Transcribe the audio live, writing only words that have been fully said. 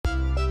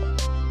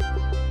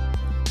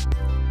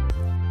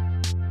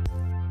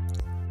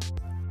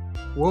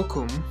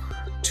Welcome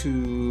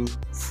to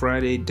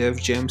Friday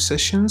Dev Jam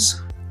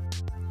Sessions.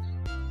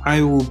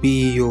 I will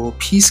be your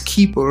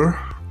peacekeeper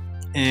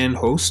and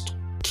host,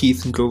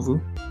 Keith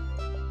Ndlovu.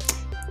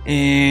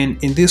 And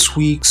in this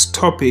week's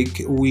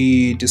topic,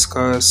 we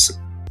discuss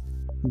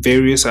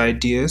various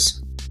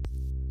ideas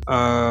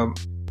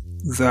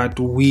that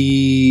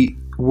we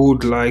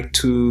would like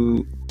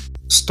to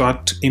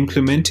start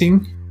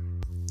implementing.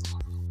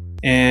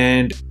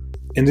 And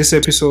in this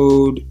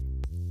episode,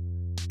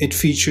 it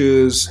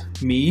features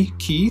me,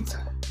 Keith,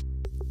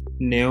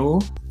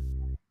 Nell,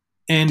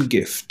 and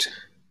Gift.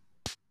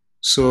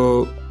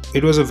 So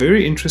it was a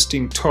very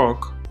interesting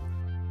talk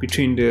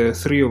between the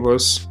three of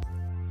us.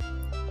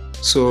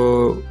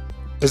 So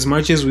as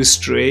much as we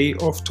stray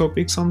off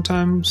topic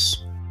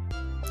sometimes,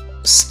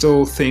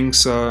 still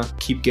things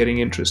keep getting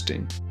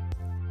interesting.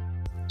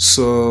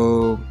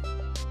 So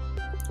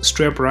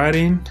strap right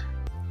in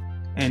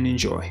and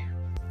enjoy.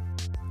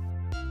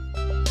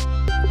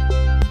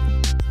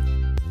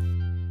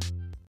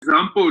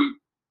 Example,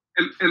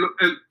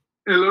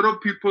 a lot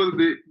of people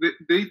they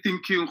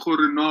thinking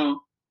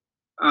no,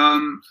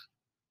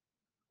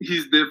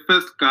 he's the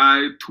first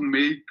guy to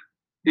make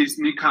a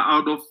sneaker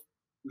out of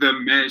the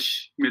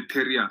mesh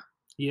material.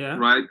 Yeah.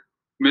 Right?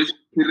 Mesh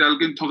material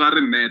can talk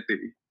net.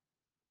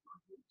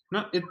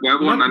 Not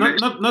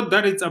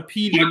that it's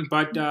appealing,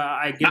 but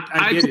I get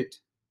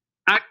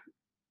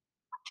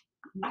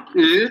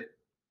it.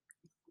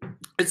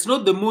 It's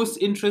not the most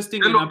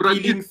interesting and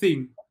appealing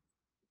thing.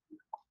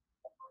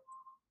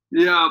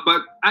 Yeah,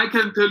 but I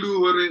can tell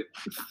you,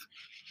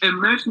 a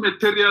mesh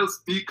material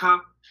sneaker,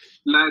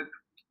 like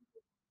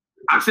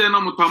I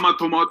definitely.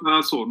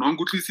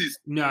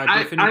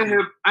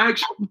 I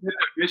actually have a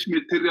mesh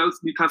material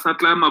sneakers at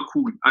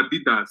Cool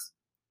Adidas.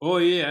 Oh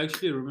yeah, I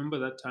actually remember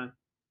that time.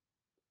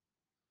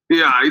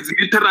 Yeah, it's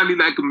literally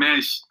like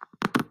mesh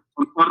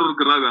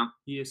on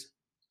Yes.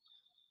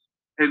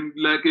 And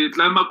like a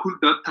Cool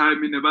that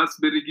time in a bus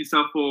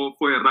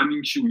for a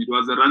running shoe. It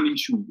was a running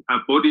shoe. I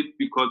bought it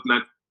because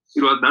like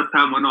it was that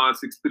time when I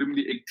was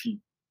extremely active.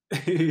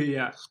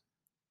 Yeah.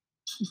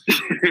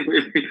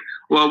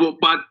 Well,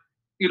 but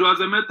it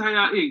was a matter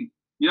how he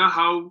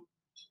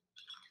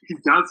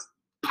just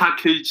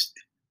packaged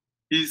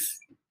his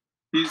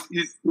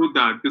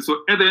product.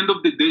 So at the end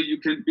of the day, you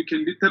can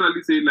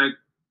literally say like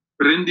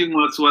branding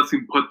was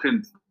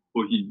important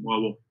for him,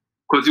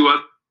 because he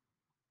was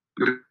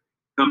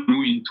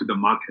new into the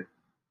market.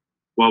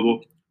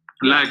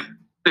 Like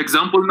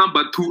example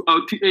number 2,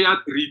 out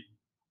AR3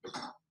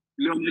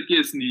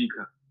 Leoneke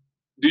sneaker.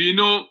 Do you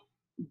know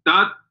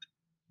that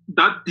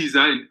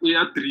design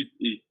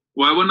AR3A?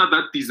 Why one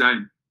that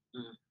design?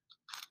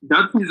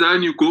 That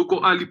design you go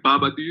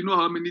Alibaba. Do you know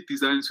how many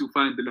designs you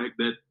find like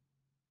that?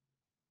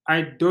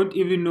 I don't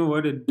even know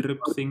what a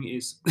drip thing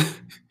is.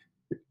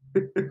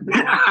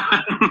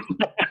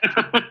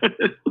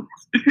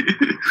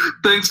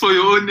 Thanks for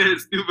your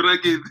honesty,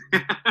 bracket.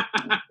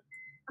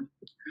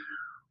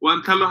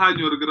 One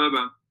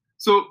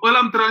So all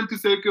I'm trying to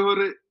say,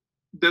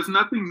 there's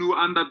nothing new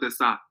under the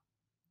sun.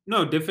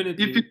 No,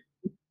 definitely.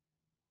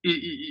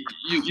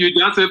 You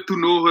just have to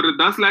know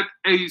that's like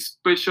a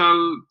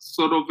special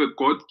sort of a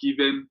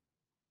God-given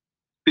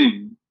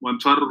thing.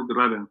 If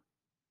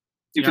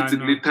it's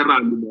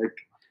literally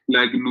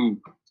like no.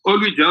 All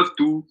we just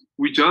do,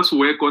 we just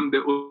work on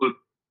the old.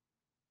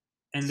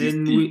 And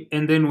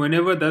then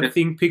whenever that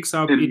thing picks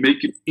up,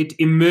 it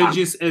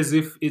emerges as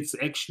if it's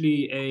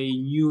actually a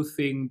new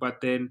thing.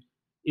 But then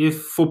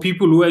if for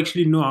people who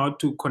actually know how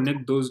to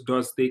connect those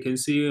dots, they can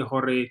say,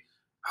 hore,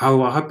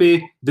 how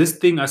happy this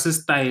thing as a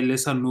style,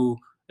 no.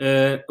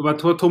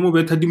 But what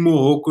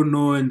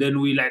and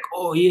then we like,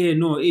 oh yeah,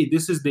 no, hey,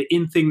 this is the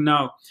in thing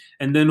now.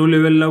 And then all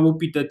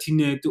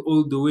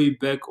the way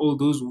back, all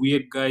those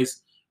weird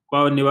guys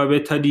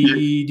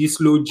the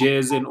slow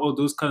jazz and all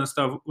those kind of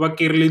stuff.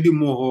 The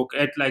Mohawk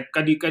at like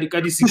kadi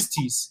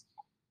 60s.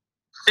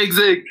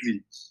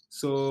 Exactly.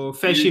 So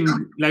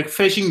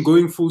fashion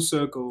going full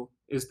circle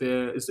is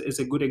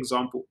a good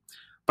example.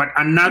 But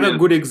another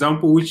good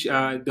example, which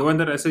the one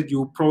that I said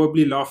you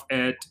probably laugh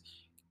at,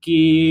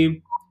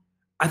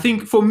 I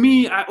think for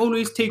me, I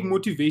always take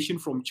motivation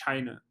from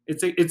China.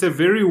 It's a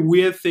very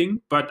weird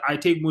thing, but I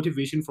take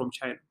motivation from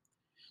China.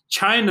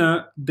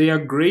 China, their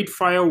Great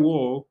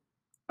Firewall,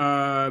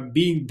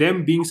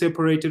 being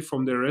separated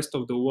from the rest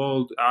of the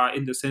world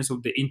in the sense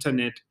of the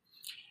internet,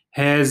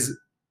 has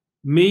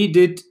made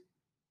it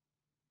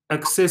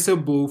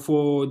accessible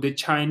for the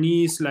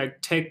Chinese like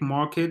tech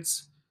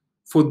markets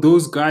for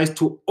those guys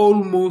to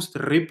almost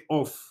rip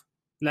off.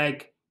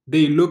 Like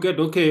they look at,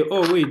 okay,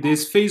 oh wait,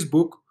 there's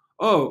Facebook.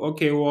 Oh,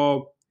 okay,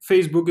 well,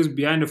 Facebook is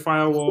behind the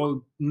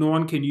firewall. No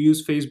one can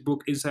use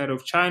Facebook inside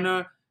of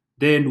China.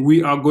 Then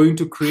we are going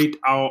to create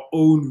our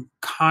own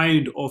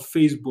kind of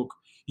Facebook.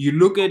 You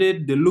look at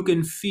it, the look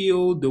and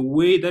feel, the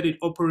way that it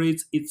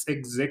operates, it's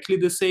exactly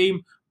the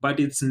same, but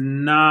it's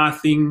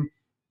nothing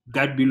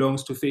that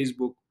belongs to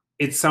Facebook.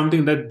 It's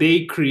something that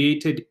they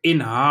created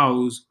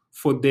in-house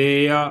for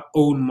their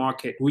own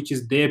market, which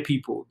is their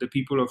people, the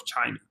people of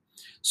China.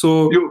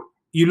 So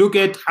you look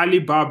at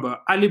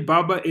Alibaba.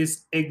 Alibaba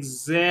is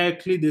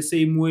exactly the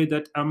same way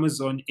that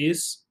Amazon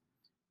is.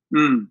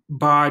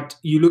 But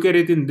you look at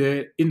it in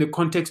the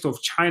context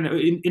of China.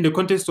 In the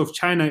context of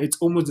China, it's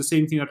almost the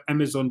same thing that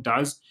Amazon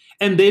does,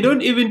 and they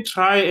don't even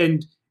try.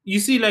 And you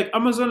see, like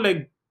Amazon,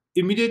 like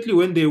immediately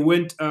when they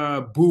went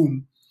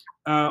boom,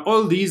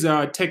 all these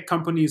tech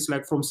companies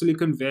like from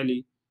Silicon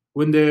Valley,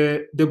 when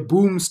the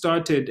boom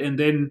started, and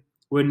then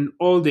when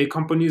all the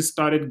companies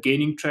started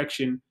gaining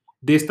traction,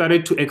 they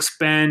started to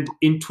expand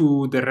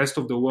into the rest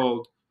of the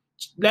world.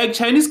 Like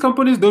Chinese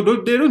companies, they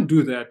don't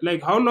do that.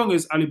 Like, how long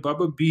has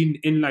Alibaba been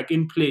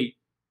in play,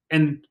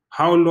 and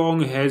how long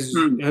have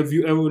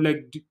you ever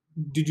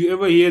did you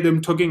ever hear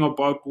them talking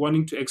about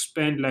wanting to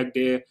expand like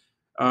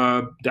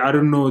I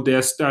don't know,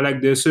 their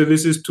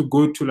services to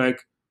go to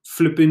like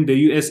flipping the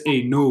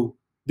USA? No,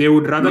 they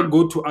would rather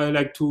go to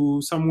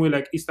to somewhere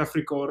like East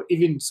Africa or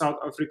even South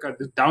Africa,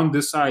 down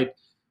this side,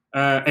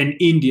 and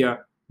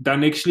India,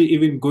 than actually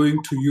even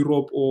going to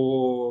Europe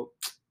or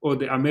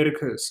the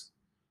Americas.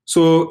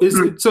 So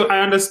so I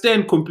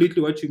understand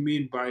completely what you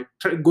mean by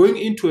going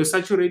into a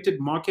saturated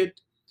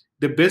market.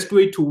 The best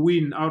way to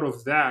win out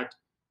of that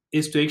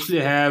is to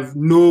actually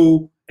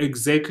know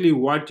exactly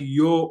what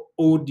your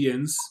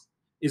audience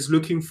is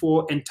looking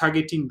for and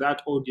targeting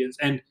that audience,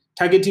 and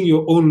targeting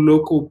your own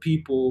local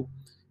people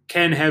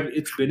can have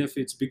its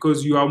benefits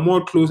because you are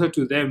more closer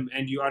to them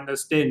and you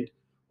understand.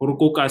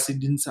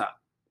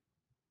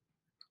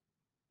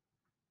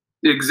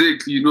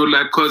 Exactly,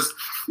 like, cause,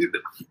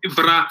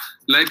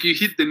 like you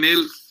hit the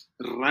nail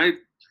right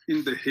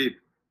in the head.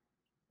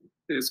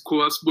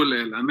 So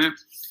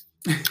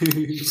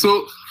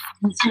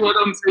you see what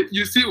I'm saying?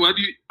 You see what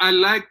I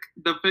like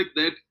the fact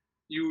that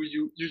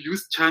you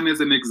use China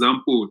as an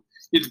example.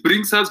 It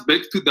brings us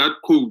back to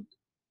that code.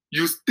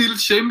 You steal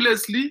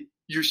shamelessly,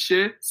 you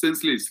share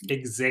senselessly.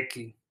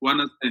 Exactly.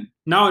 Understand?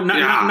 Now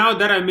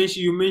that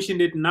you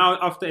mentioned it now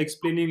after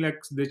explaining like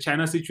the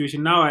China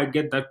situation, now I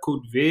get that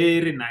code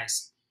very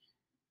nice.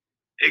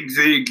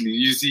 Exactly.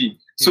 You see.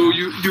 So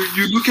you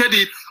look at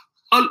it.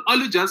 All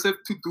you just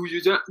have to do,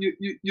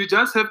 you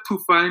just have to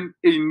find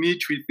a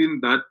niche within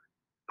that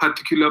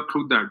particular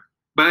product.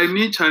 By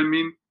niche, I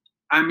mean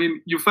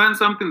you find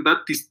something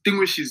that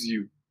distinguishes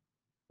you,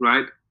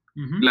 right?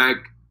 Mm-hmm. Like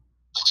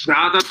the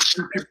other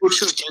people.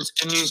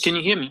 Can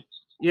you hear me?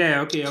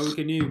 Yeah. Okay. We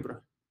can hear you, bro.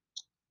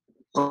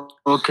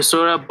 Okay.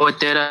 Sorry about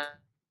that. I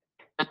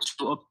had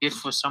to update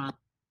for someone.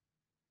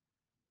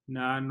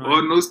 No.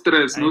 No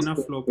stress.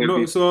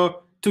 No.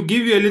 So to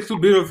give you a little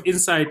bit of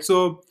insight,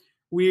 so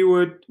we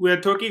were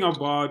talking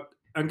about,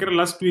 Ankara,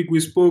 last week we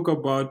spoke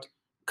about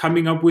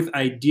coming up with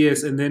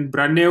ideas, and then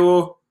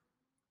Braneo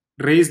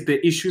raised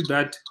the issue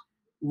that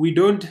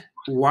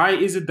why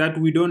is it that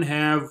we don't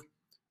have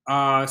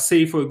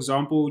say, for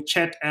example,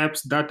 chat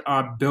apps that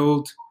are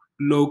built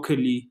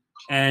locally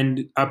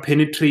and are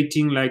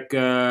penetrating like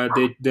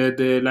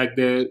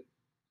the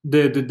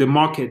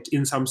market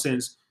in some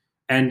sense,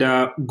 and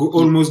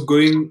almost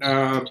going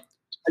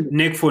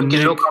neck for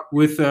neck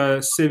with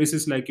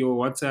services like your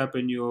WhatsApp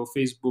and your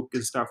Facebook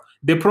and stuff.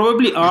 They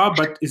probably are,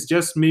 but it's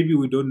just maybe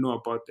we don't know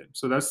about them.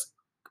 So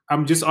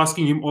I'm just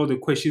asking him all the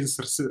questions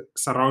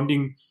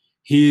surrounding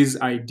his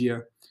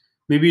idea.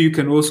 Maybe you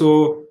can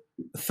also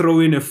throw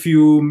in a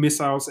few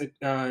missiles at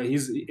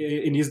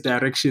in his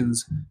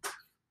directions.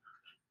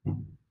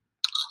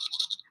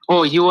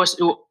 Oh, he was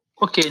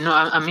okay. No,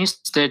 I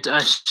missed that.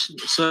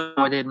 So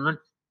they're not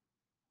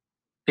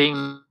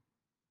paying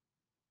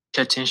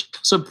attention.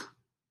 So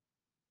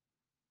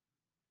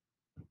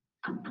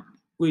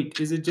wait,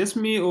 is it just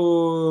me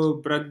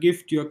or Brad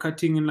Gift? You're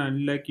cutting in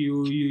and like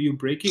you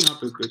breaking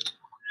up a bit.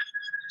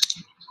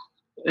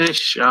 It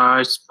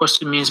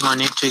possibly means my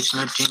network is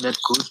not doing that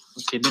good.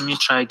 Okay, let me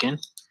try again.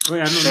 Oh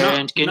yeah,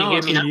 no. Can you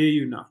hear me now? I can hear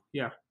you now.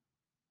 Yeah.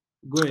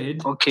 Go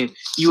ahead. Okay.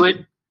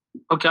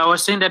 Okay, I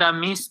was saying that I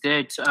missed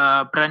that.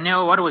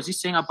 Braneo, what was he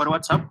saying about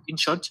WhatsApp in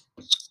short?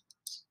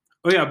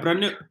 Oh yeah,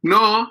 Braneo.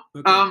 No.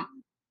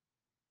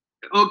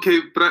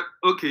 Okay.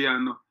 Yeah.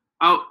 No.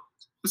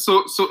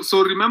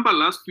 So remember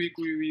last week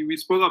we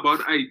spoke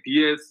about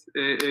ideas.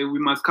 We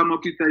must come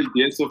up with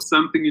ideas of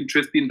something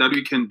interesting that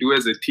we can do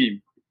as a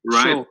team,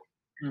 right? Sure.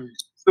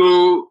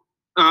 So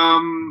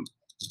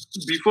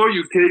before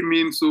you came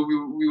in, so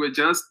we were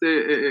just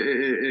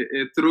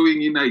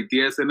throwing in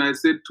ideas, and I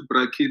said to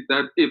Brakit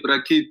that, hey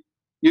Brakit,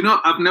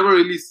 I've never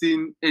really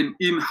seen an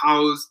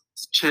in-house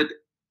chat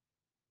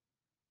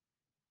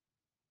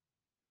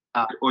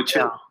or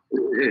chat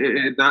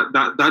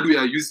that we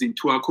are using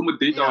to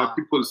accommodate our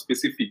people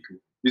specifically.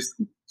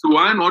 So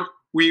why not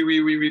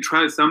we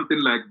try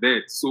something like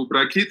that? So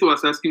Brakit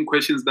was asking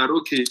questions that,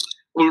 okay,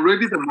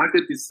 already the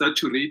market is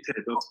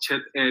saturated of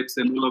chat apps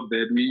and all of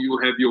that. You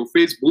have your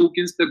Facebook,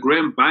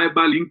 Instagram,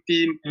 Viber,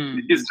 LinkedIn.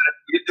 It is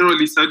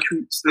literally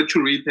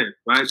saturated,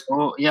 right?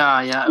 Oh,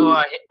 yeah.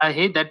 Oh, I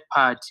hate that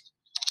part.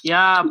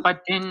 Yeah,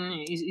 but then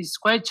it's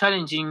quite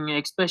challenging,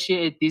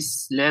 especially at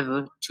this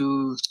level,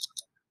 to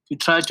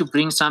try to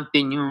bring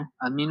something new.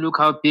 I mean, look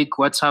how big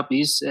WhatsApp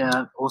is,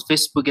 or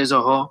Facebook as a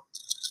whole.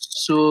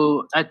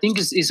 So I think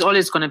it's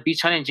always going to be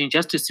challenging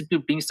just to simply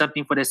bring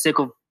something for the sake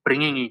of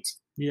bringing it.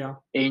 Yeah.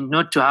 And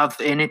not to have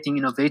anything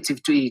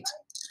innovative to it.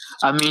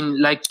 I mean,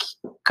 like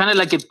kind of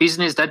like a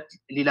business that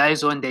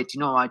relies on that, you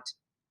know what,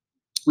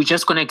 we're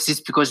just going to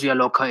exist because we are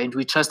local, and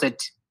we trust that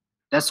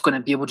that's going to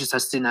be able to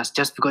sustain us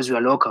just because we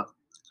are local,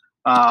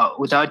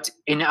 without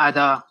any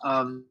other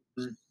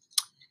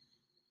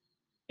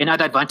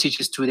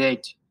advantages to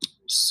that.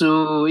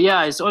 So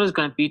yeah, it's always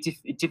going to be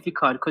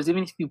difficult, because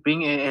even if you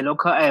bring a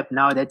local app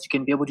now that you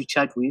can be able to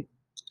chat with,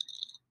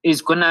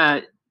 it's going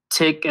to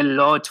take a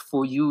lot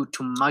for you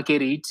to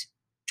market it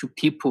to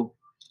people,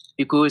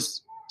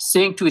 because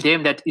saying to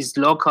them that it's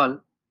local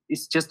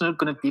is just not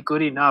going to be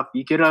good enough.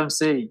 You get what I'm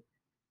saying?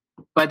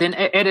 But then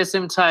at the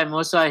same time,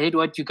 also, I hate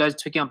what you guys are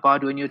talking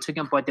about when you're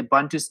talking about the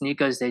Bantu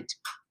sneakers, that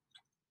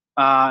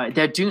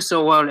they're doing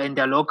so well and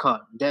they're local.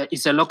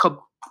 It's a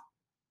local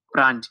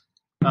brand.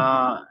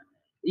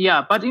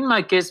 Yeah, but in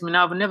my case,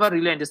 I've never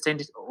really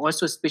understood what's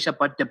so special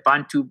about the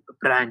Bantu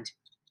brand,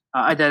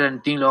 other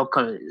than being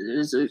local.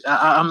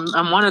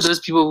 I'm one of those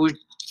people who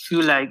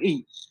feel like,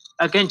 hey,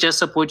 I can't just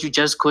support you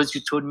just because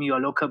you told me you're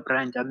a local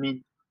brand. I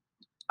mean,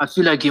 I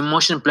feel like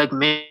emotion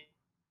blackmailing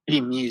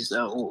me is,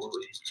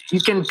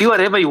 you can do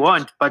whatever you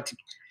want, but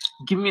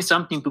give me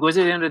something, because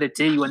at the end of the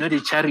day, you are not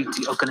a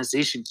charity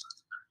organization.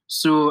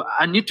 So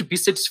I need to be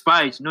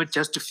satisfied, not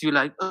just to feel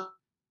like, oh,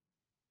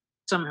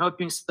 I'm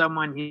helping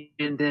someone here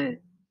and there.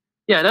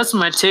 Yeah, that's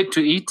my take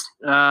to it.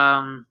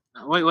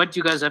 What do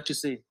you guys have to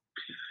say?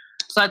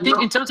 So I think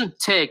in terms of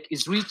tech,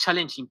 it's really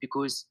challenging,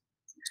 because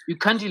you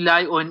can't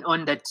rely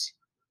on that.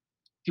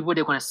 People,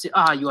 they're going to say,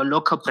 you're a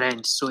local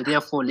brand, so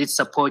therefore let's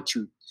support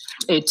you.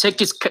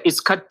 Tech is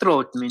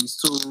cutthroat, man.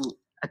 So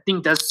I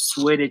think that's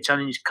where the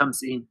challenge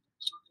comes in.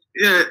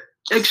 Yeah,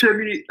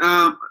 actually,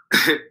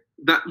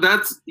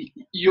 that's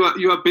you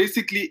are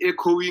basically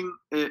echoing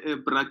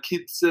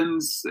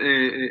Brakitsen's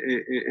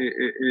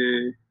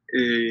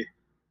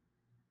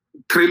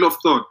trail of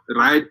thought,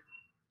 right?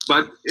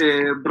 But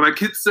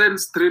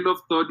Brakitsen's trail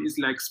of thought is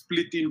like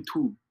split in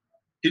two.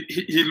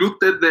 He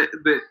looked at the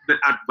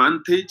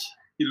advantage,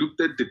 he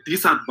looked at the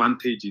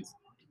disadvantages,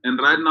 and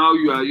right now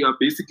you are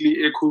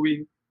basically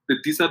echoing the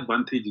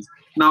disadvantages.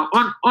 Now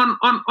on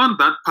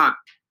that part,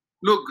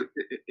 look,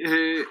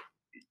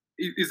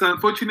 it's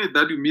unfortunate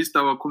that you missed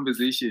our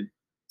conversation.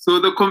 So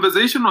the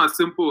conversation was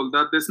simple,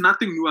 that there's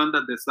nothing new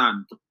under the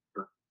sun.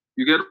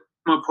 You get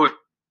my point?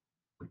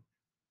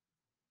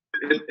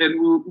 And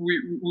we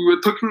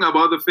were talking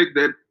about the fact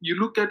that you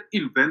look at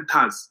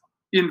inventors.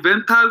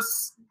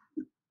 Inventors,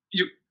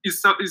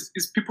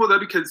 is people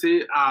that you can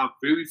say are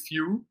very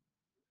few.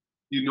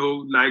 You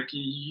know, like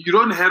you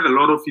don't have a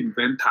lot of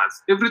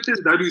inventors. Everything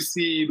that you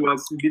see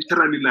was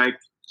literally like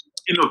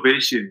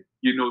innovation.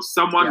 You know,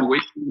 someone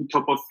waiting on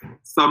top of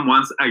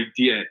someone's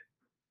idea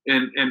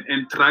and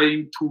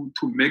trying to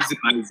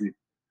maximize it.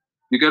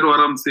 You get what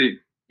I'm saying?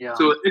 Yeah.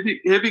 So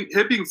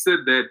having said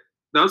that,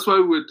 that's why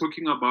we're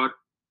talking about,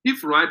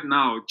 if right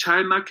now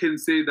China can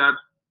say that,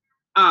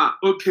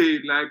 okay,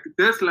 like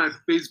there's like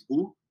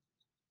Facebook,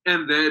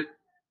 and that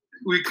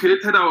we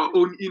created our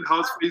own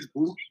in-house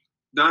Facebook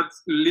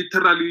that's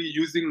literally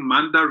using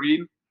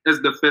Mandarin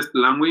as the first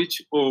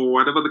language, or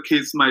whatever the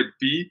case might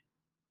be,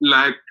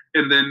 like,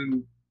 and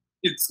then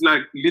it's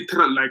like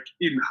literal like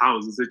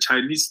in-house, it's a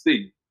Chinese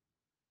thing,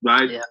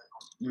 right? Yeah.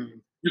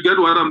 Mm. You get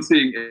what I'm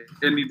saying?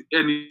 And it's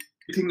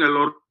getting a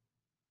lot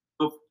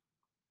of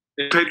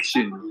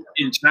attraction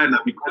in China,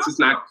 because it's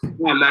like,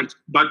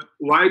 but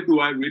why do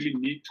I really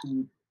need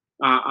to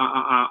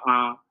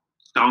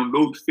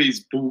download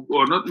Facebook,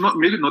 or not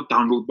maybe not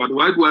download, but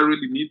why do I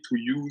really need to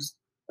use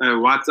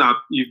WhatsApp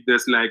if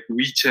there's like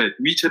WeChat?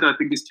 WeChat, I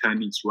think, is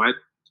Chinese, right?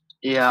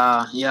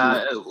 Yeah.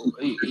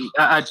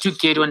 I do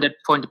get on that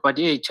point, but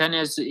hey, China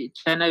is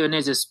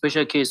a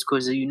special case,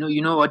 because you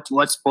know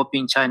what's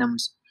popping in China.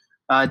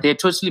 They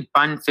totally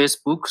banned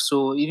Facebook,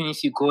 so even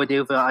if you go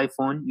there with an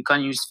iPhone, you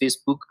can't use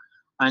Facebook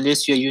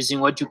unless you're using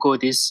what you call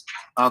this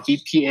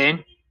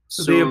VPN.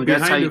 So they're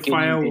behind the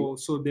firewall.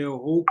 So their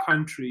whole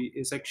country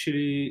is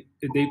actually,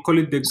 they call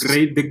it the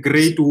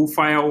great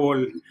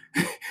firewall,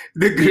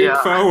 the great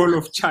firewall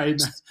of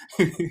China.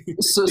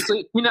 so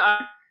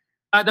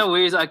other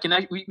ways,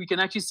 we can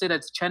actually say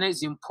that China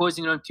is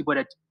imposing on people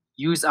that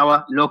use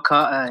our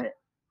local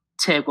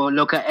tech or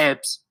local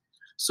apps.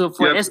 So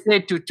for us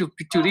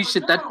to reach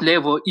that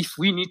level, if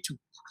we need to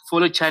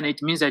follow China,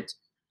 it means that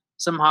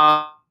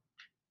somehow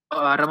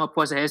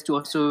Ramaphosa has to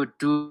also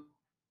do.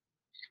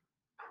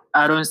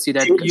 I don't see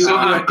that. You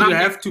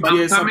have to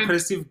be a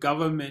suppressive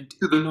government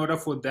in order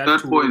for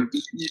that to point.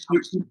 You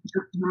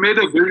made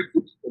a very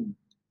good point.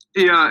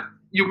 Yeah,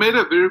 you made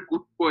a very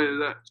good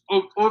point.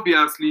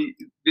 Obviously,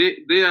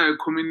 they are a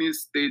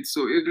communist state,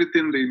 so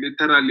everything they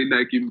literally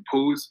like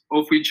impose,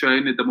 of which are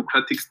in a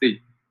democratic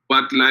state.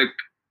 But like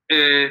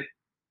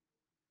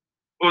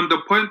on the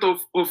point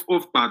of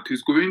Batu,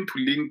 is going to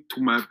link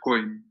to my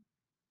point.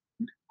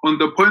 On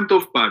the point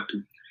of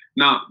Batu,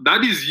 now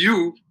that is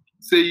you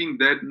saying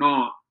that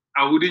no,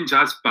 I wouldn't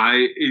just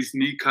buy a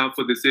sneaker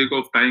for the sake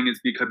of buying a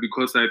sneaker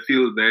because I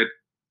feel that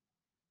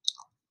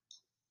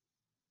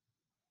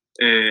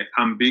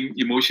I'm being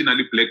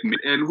emotionally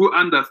blackmailed, and who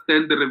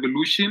understand the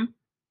revolution,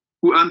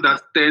 who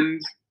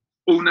understand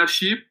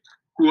ownership,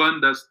 who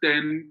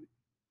understand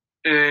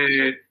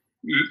and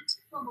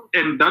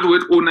that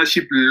word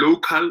ownership,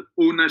 local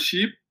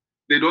ownership,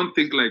 they don't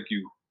think like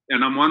you.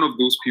 And I'm one of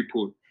those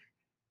people.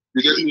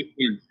 You get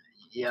me?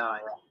 Yeah.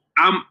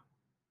 I'm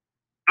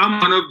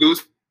one of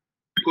those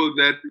people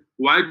that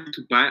why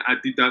to buy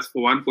Adidas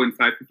for 1.5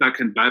 if I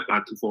can buy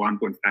Batu for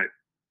 1.5,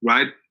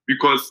 right?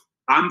 Because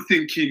I'm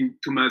thinking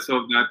to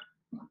myself that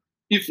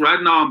if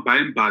right now I'm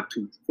buying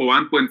Batu for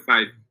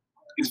 1.5,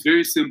 it's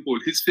very simple.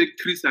 His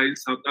factories are in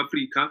South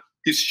Africa,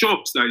 his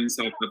shops are in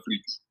South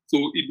Africa. So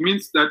it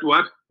means that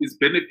what is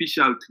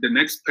beneficial to the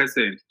next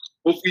person,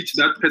 of which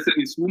that person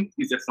is whom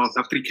is a South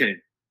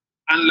African.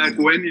 Unlike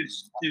when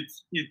it's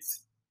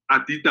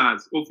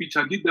Adidas, of which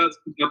Adidas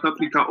in South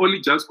Africa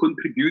only just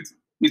contributes,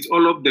 it's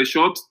all of the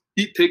shops,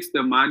 he takes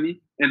the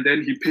money and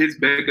then he pays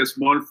back a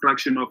small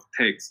fraction of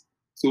tax.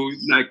 So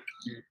like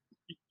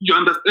you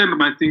understand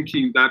my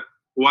thinking that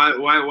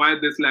why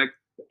there's like,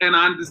 and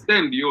I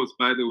understand yours,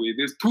 by the way.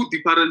 There's two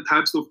different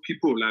types of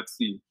people I've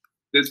seen.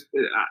 There's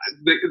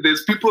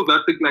people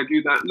that think like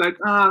you, that like,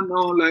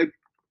 no, like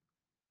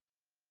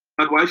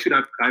why should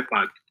I buy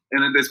back?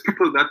 And then there's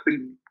people that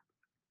think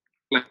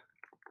like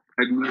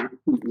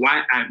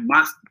why I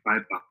must buy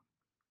back.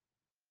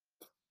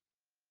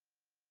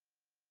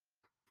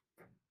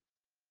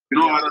 You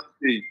know what I'm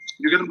saying?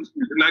 You're gonna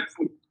like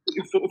for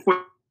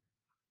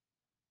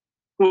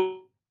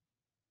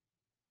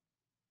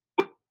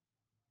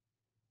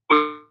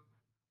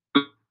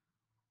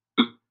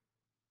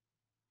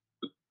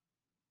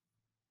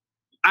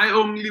I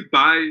only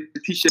buy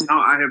t-shirt now.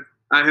 I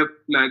have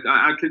like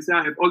I can say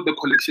I have all the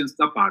collections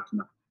apart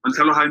now.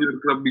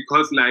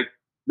 Because like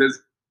there's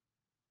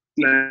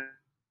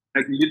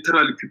like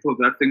literally people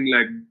that think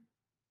like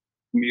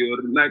me or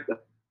like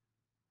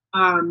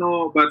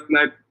no, but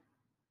like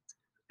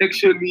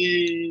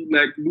actually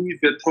like Louis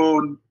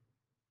Vuitton.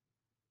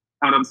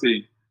 What I'm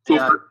saying. So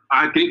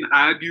again,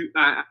 I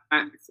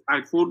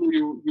follow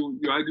your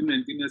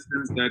argument in a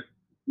sense that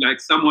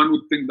like someone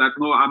would think that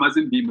no, I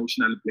mustn't be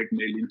emotionally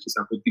blackmailing to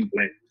supporting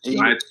black,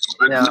 right?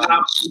 But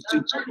now,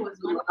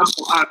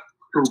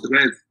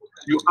 progress,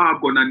 you are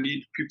gonna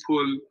need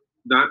people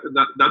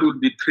that will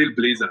be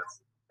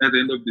trailblazers at the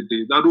end of the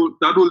day. That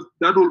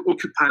will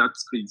occupy that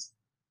space.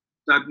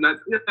 That like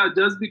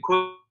just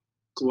because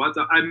what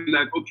I'm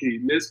like, okay,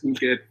 let's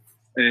look at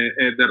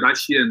the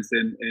Russians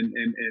and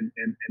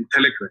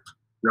Telegram,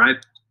 right?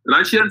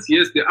 Russians,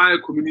 yes, they are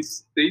a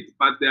communist state,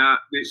 but they have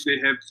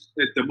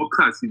a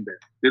democracy in there.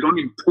 They don't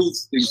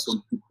impose things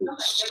on people.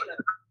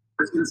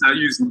 Russians are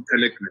using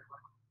Telegram.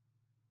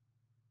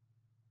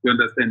 You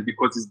understand?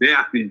 Because it's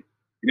their thing.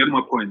 You get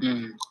my point?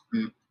 No,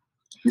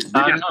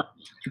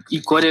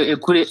 you got a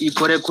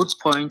good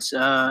point.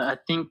 I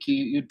think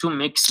you do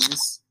make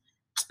sense,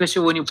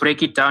 especially when you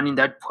break it down in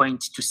that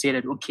point to say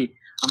that, okay,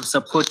 I'm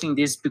supporting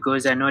this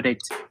because I know that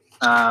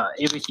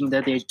everything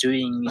that they're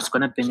doing is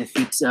going to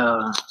benefit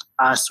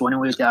us one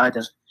way or the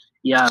other.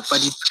 Yeah,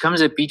 but it becomes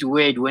a bit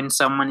weird when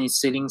someone is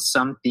selling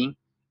something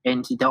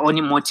and the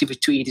only motive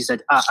to it is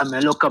that I'm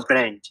a local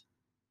brand.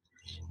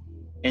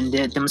 And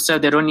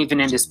themselves, they don't even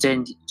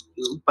understand.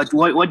 But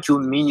what do you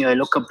mean you're a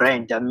local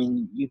brand? I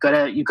mean, you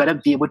gotta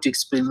be able to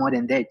explain more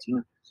than that, you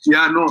know.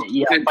 Yeah, no.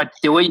 Yeah, but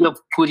the way you've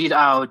put it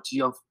out,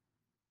 you've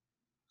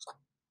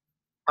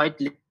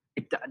quite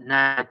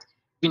not.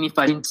 Even if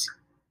I didn't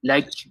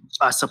like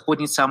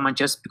supporting someone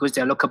just because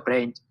they're a local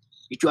brand,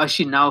 it will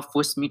actually now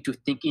force me to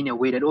think in a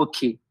way that,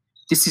 okay,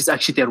 this is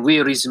actually the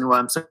real reason why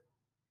I'm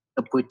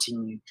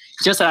supporting you.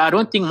 Just I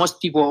don't think most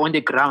people on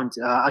the ground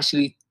are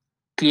actually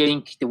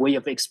clearing the way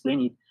of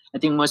explaining it. I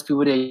think most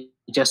people, they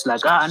just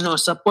like, no,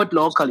 support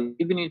local.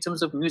 Even in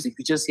terms of music,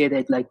 you just hear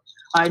that like,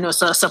 I know,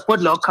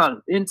 support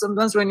local. And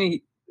sometimes when you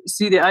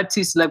see the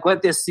artists, like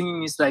what they're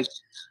singing is like,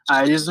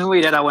 there's no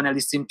way that I want to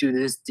listen to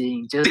this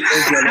thing. Just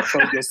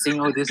because they're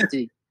singing all this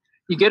thing.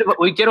 You get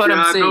what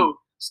I'm saying? No.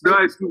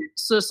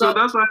 So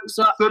that's why,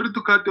 sorry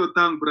to cut your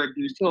tongue,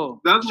 Bragi.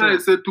 That's why I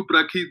said to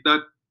Bragi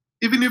that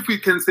even if we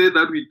can say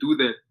that we do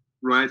that,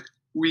 right?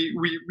 We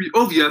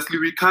obviously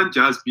we can't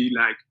just be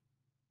like,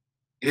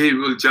 hey,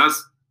 we'll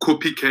just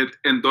copycat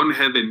and don't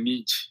have a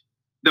niche.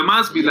 There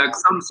must be like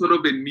some sort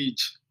of a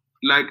niche,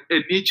 like a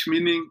niche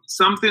meaning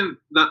something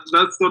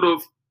that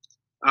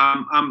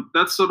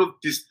sort of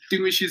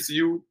distinguishes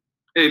you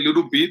a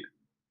little bit,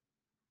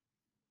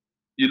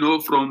 you know,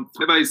 from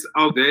whatever is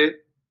out there.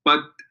 But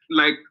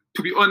like,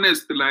 to be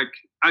honest, like,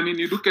 I mean,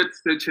 you look at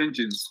search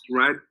engines,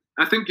 right?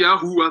 I think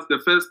Yahoo was the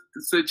first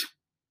search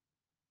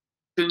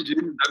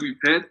engine that we've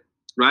had,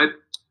 right?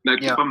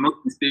 Like, if I'm not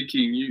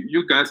mistaken,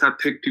 you guys are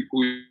tech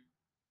people,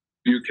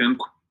 you can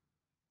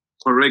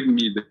correct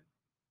me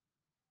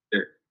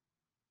there.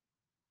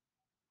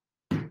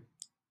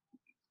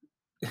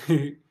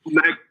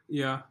 Like,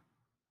 yeah.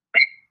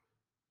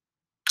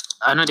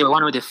 I know they were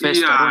one of the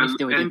first. Yeah, I don't know if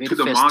they were into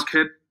the the first.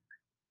 market.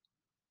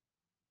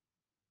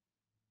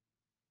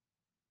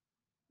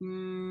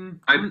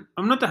 I'm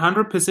not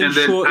 100% And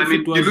then, sure I if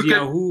mean, it you was look at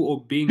Yahoo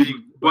or Bing.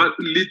 Well,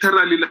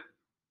 literally,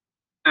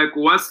 like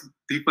what's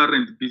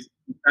different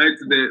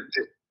besides the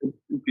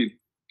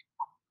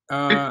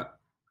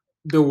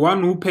the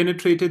one who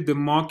penetrated the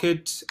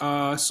market.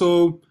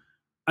 So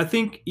I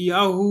think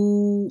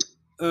Yahoo,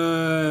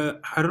 I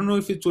don't know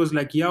if it was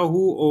like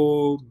Yahoo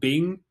or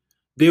Bing,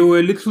 they were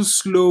a little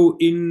slow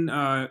in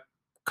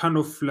kind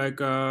of like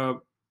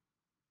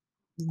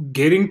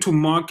getting to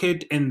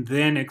market and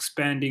then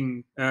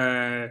expanding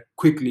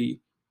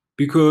quickly,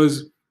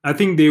 because I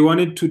think they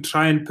wanted to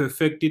try and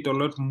perfect it a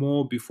lot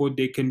more before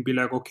they can be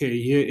like, okay,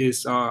 here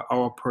is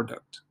our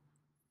product,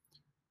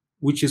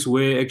 which is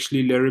where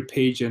actually Larry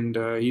Page and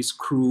his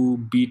crew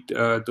beat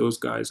those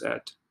guys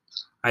at.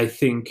 I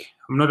think.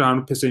 I'm not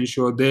 100%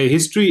 sure. Their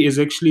history is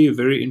actually a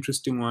very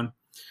interesting one.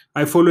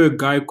 I follow a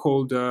guy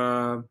called,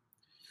 uh,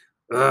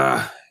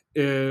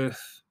 damn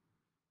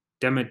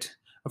it.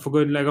 I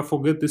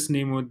forget this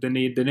name or the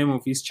name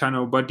of his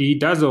channel, but he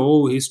does a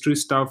whole history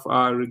stuff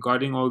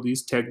regarding all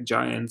these tech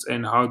giants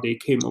and how they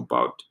came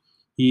about.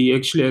 He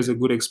actually has a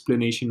good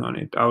explanation on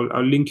it.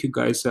 I'll link you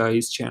guys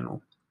his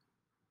channel.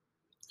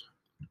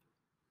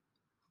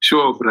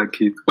 Sure,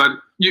 Brakit. But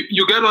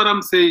you get what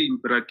I'm saying,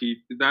 Brakit,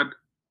 that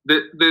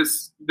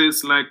there's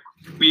like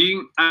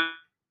being, I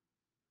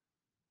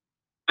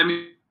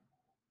mean,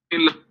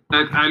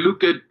 like I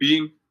look at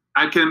being,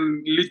 I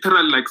can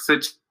literally like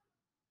search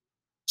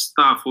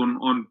stuff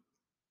on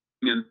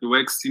and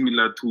work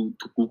similar to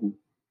Google.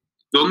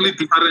 The only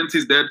difference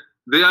is that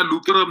they are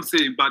looking what I'm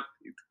saying, but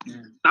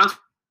that's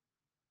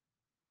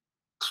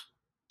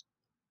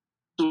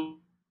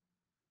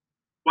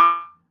what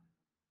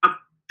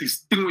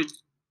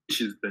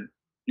distinguishes them.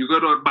 You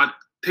got what, but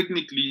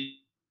technically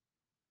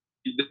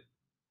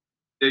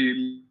they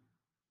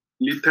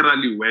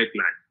literally work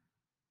like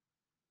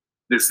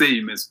the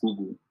same as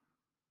Google.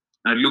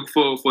 I look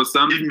for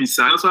some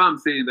missile. That's why I'm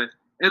saying that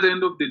at the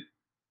end of the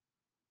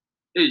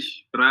day,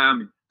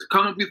 Brian, to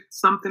come up with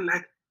something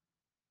like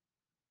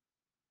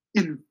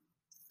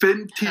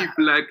inventive,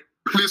 like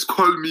please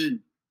call me.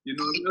 You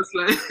know, that's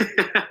like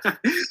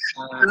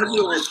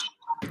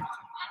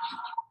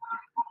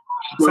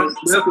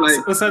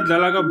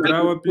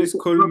please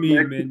call me,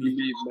 man.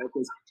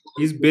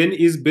 He's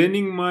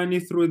burning money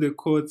through the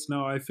courts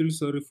now. I feel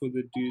sorry for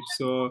the dude.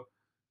 So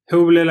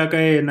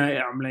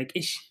I'm like,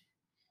 ish.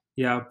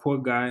 Yeah, poor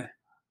guy.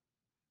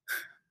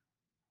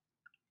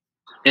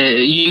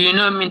 You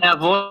know, I mean, I've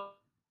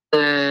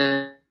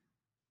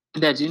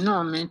that, you know,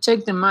 I mean,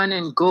 take the money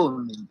and go,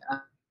 man.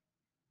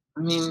 I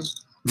mean,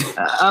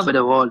 over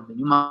the world, man.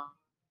 You must.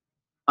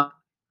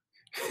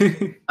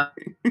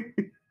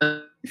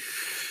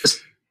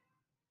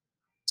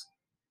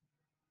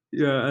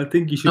 Yeah, I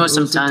think you should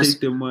also take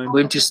the money.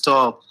 Going to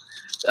stop.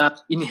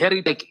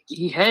 Inherit, like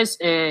he has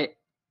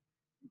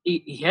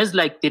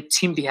like the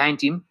team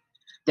behind him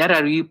that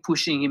are really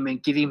pushing him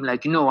and giving him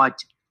like, you know what,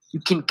 you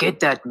can get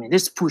that, man.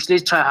 Let's push.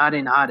 Let's try harder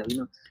and harder. You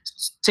know,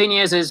 10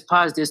 years has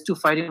passed. They're still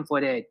fighting for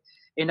that.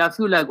 And I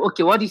feel like,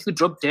 okay, what if you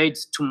drop dead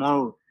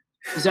tomorrow?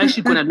 He's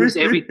actually gonna lose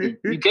everything.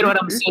 You get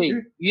what I'm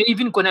saying? You're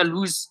even gonna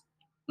lose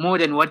more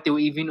than what they were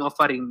even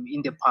offering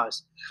in the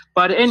past.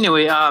 But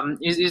anyway,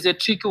 it's a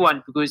tricky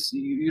one because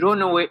you don't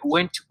know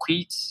when to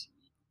quit.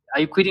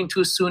 Are you quitting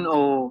too soon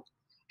or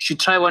should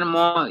try one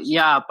more?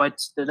 Yeah,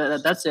 but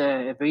that's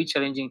a very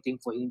challenging thing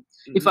for him.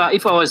 Mm-hmm.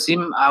 If I was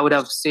him, I would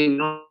have said, you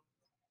know,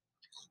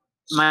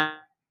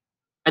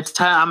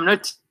 I'm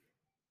not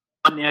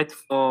on earth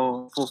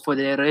for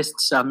the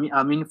rest. I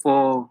mean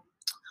for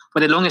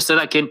the longest that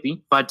I can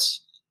be, but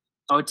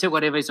I'll take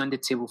whatever is on the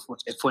table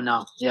for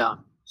now. Yeah.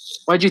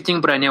 What do you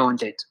think, Brian, on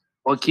that?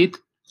 Or Keith?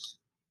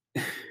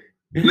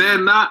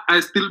 Nah,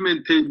 I still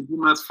maintain he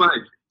must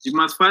fight. He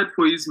must fight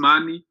for his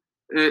money.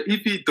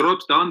 If he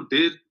drops down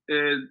dead,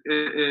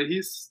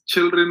 his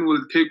children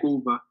will take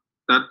over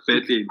that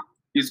battle.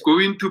 It's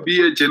going to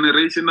be a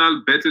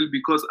generational battle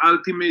because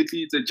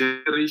ultimately it's a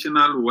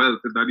generational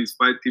wealth that is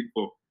fighting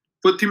for.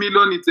 40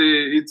 million,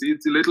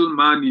 it's a little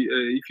money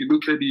if you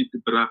look at it,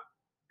 bruh.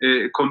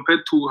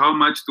 Compared to how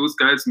much those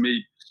guys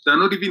made. They're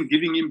not even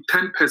giving him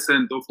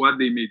 10% of what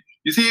they made.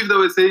 You see, if they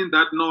were saying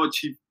that, no,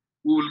 Chief,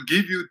 we will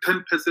give you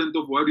 10%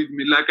 of what we've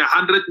made, like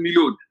 100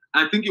 million,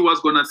 I think he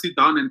was going to sit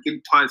down and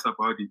think twice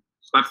about it.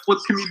 But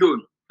 40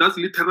 million, that's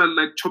literally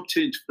like chop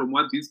change from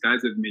what these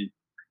guys have made.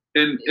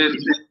 And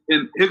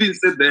having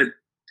said that,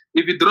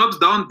 if he drops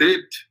down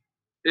dead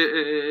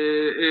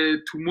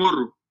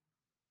tomorrow,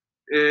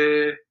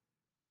 the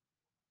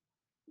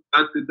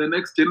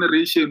next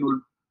generation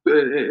will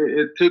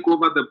take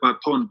over the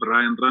baton,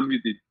 Brian, run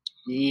with it.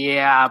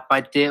 Yeah,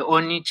 but the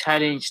only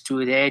challenge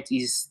to that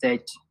is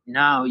that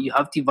now you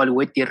have to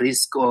evaluate the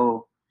risk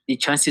or the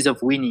chances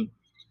of winning.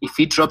 If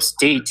he drops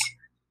dead,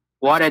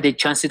 what are the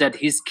chances that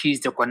his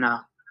kids are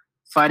gonna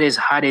fight as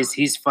hard as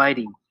he's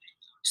fighting?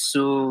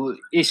 So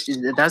that's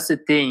the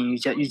thing.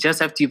 You just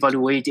have to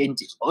evaluate. And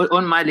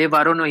on my level,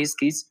 I don't know his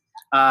kids,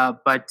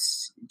 but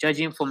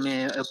judging from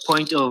a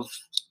point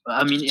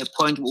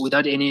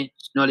without any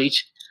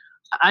knowledge,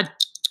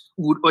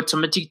 would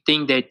automatically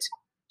think that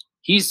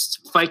he's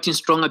fighting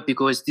stronger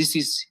because this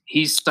is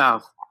his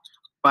stuff.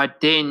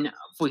 But then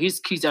for his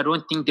kids, I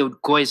don't think they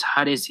would go as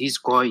hard as he's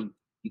going.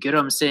 You get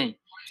what I'm saying?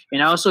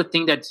 And I also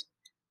think that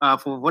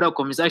for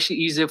Vodacom, it's actually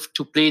easier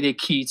to play the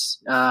kids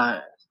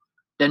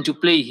than to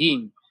play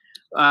him.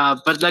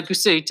 But like you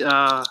said,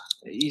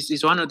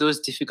 it's one of those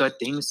difficult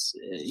things.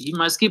 He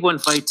must keep on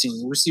fighting.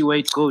 We'll see where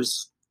it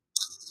goes.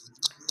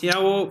 Yeah,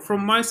 well,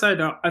 from my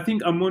side, I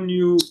think I'm on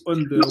you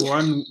on the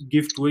one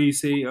gift where you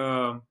say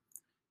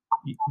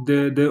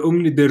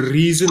the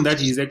reason that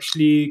he's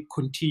actually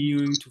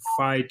continuing to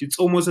fight. It's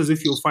almost as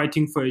if you're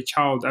fighting for a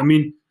child. I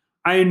mean,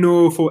 I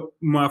know for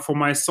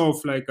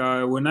myself, like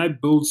when I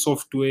build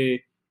software,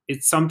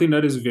 it's something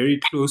that is very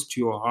close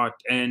to your heart.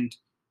 And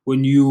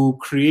when you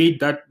create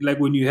that, like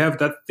when you have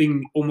that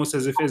thing almost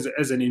as if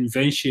as an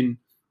invention,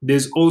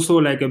 there's also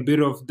like a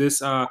bit of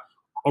this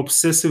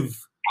obsessive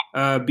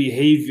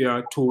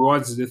behavior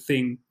towards the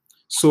thing.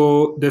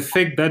 So the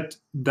fact that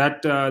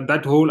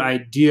that whole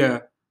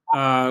idea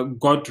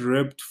got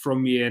ripped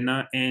from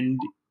Yena, and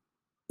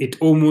it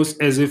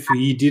almost as if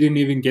he didn't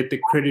even get the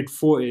credit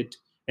for it,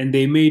 and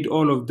they made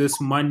all of this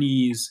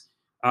monies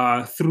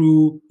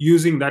through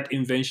using that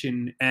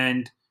invention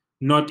and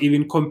not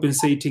even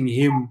compensating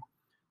him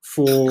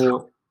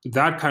for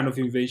that kind of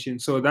invention.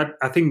 So that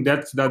I think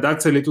that's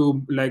a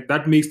little like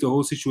that makes the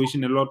whole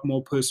situation a lot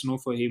more personal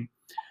for him.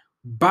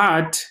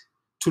 But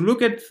to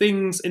look at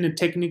things in a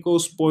technical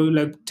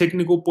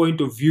point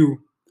of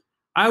view,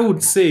 I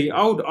would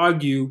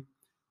argue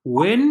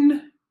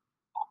when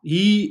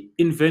he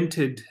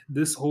invented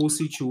this whole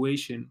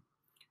situation,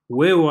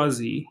 where was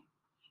he?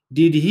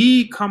 Did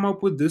he come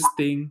up with this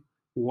thing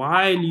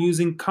while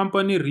using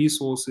company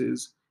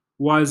resources?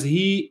 Was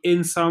he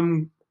in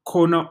some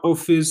corner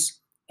office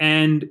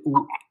and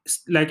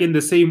like in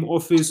the same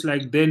office,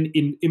 like then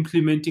in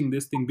implementing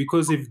this thing?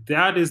 Because if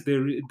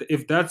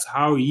that's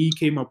how he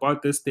came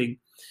about this thing,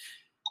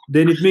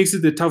 then it makes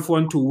it a tough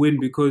one to win,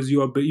 because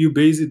you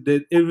base it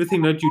that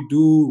everything that you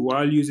do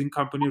while using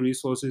company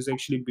resources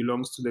actually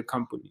belongs to the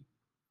company.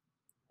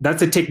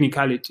 That's a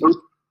technicality.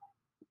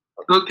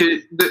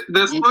 Okay,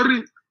 the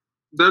story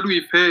that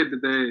we've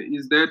heard there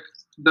is that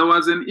there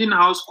was an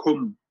in-house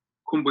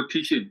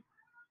competition,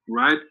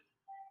 right,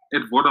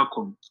 at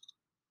Vodacom.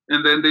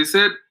 And then they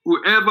said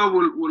whoever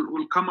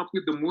will come up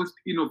with the most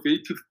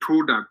innovative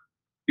product,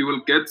 he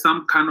will get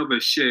some kind of a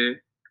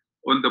share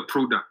on the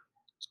product,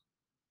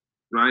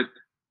 right?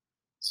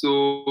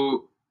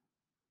 So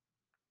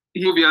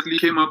he obviously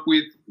came up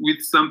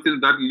with something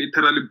that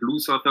literally blew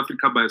South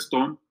Africa by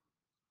storm,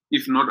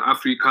 if not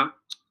Africa,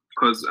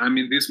 because I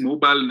mean these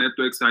mobile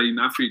networks are in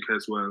Africa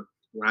as well,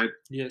 right?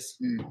 Yes.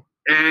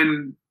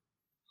 And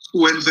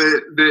when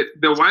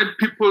the white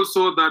people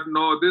saw that,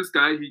 no, this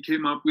guy he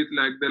came up with,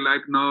 like, they're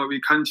like, no,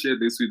 we can't share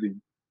this with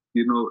him.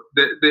 You know,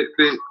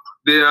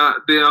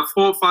 their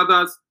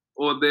forefathers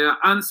or their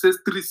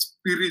ancestry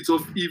spirits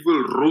of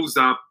evil rose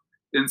up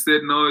and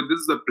said, no, this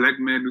is a black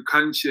man, we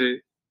can't share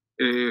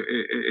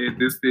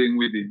this thing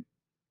with him.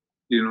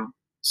 You know,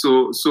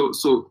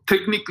 so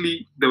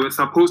technically they were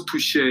supposed to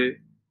share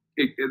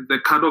the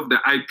cut of the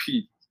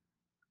IP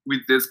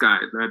with this guy,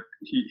 that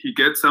he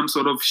gets some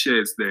sort of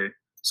shares there.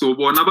 So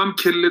Bonabam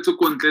Kelle to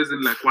contest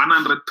in like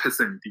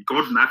 100%. He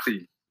got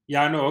nothing.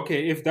 Yeah, no,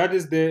 okay. If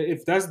that's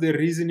the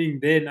reasoning,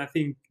 then I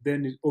think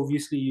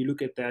obviously you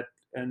look at that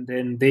and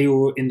then they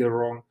were in the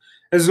wrong.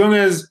 As long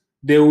as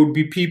there would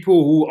be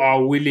people who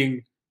are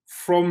willing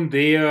from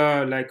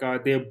their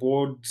their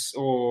boards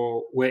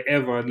or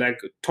wherever, like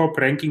top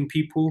ranking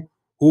people,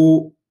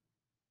 who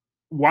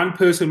one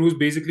person who's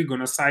basically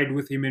gonna side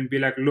with him and be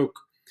like, look,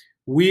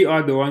 we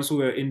are the ones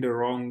who are in the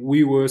wrong.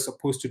 We were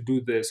supposed to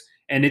do this.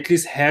 And at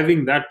least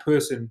having that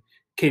person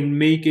can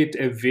make it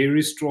a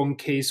very strong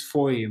case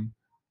for him.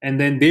 And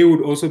then they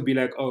would also be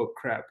like, oh,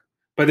 crap.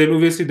 But then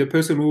obviously the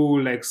person who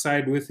will like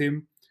side with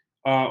him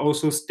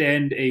also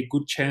stand a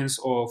good chance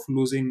of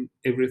losing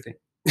everything.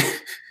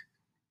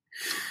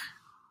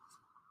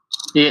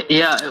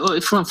 Yeah.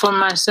 From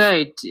my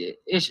side,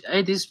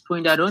 at this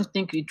point, I don't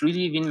think it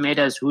really even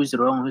matters who's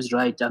wrong, who's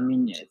right. I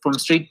mean, from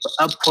straight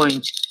up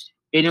point,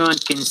 anyone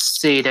can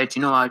say that,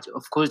 you know what,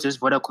 of course, those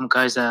Vodacom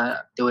guys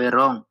they were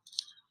wrong.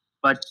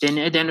 But then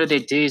at the end of the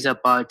day, it's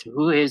about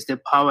who has the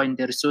power and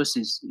the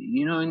resources.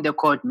 You know, in the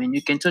court, man,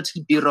 you can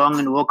totally be wrong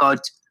and walk out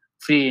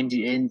free, and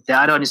the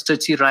other one is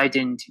totally right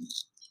and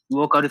you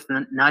walk out with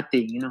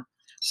nothing, you know.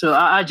 So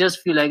I just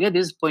feel like at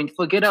this point,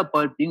 forget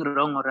about being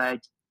wrong or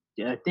right.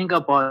 Think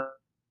about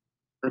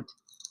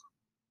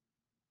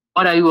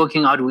what are you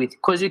working out with?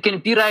 Because you can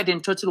be right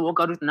and totally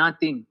walk out with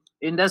nothing.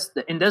 And that's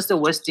the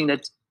worst thing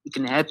that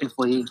can happen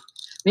for him.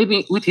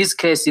 Maybe with his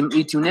case,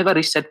 it will never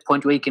reach that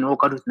point where he can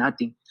walk out with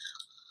nothing.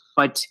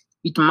 But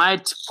it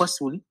might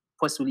possibly,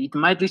 it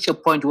might reach a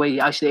point where he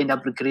actually end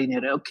up regretting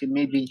it. Okay,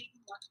 maybe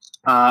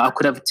I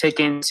could have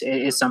taken it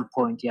at some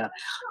point, yeah.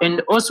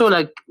 And also,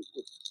 like,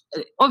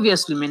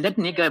 obviously, man, that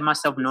nigga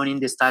must have known in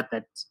the start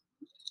that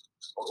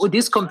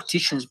these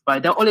competitions,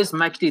 but they're always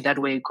marketed that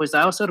way. Because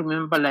I also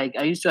remember, like,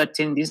 I used to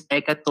attend these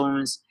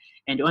hackathons,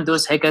 And on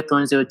those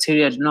hackathons, they will tell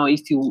you, no,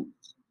 if you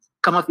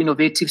come up with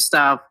innovative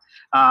stuff,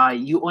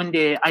 you own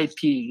the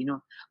IP, you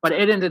know. But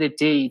at the end of the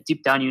day,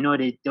 deep down, you know,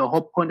 the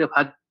whole point of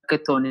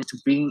hackathon is to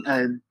bring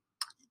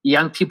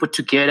young people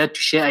together to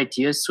share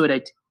ideas, so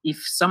that if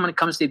someone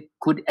comes with a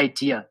good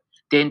idea,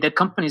 then the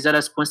companies that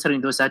are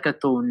sponsoring those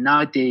hackathons,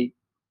 now they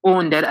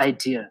own that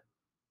idea.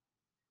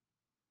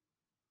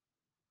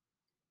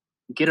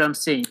 You get what I'm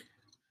saying?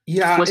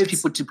 Yeah, Force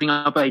people to bring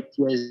up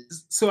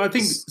ideas. So I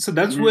think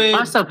that's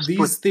where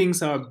these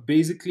things are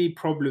basically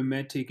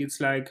problematic. It's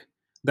like,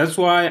 that's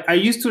why I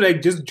used to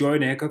like just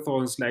join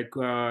hackathons, like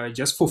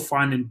just for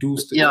fun and do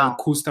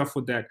cool stuff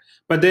for that.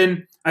 But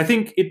then I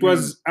think it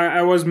was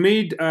I was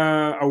made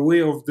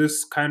aware of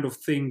this kind of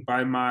thing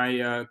by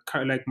my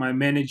my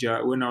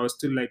manager when I was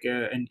still like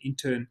an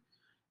intern,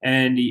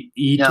 and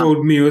he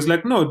told me, he was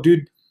like, no,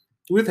 dude,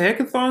 with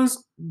hackathons,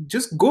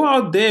 just go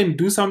out there and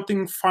do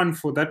something fun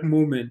for that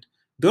moment.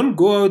 Don't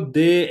go out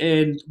there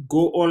and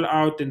go all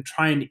out and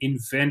try and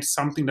invent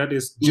something that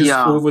is just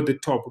over the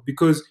top.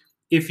 Because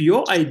if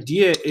your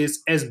idea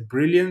is as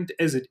brilliant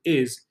as it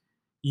is,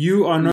 you are not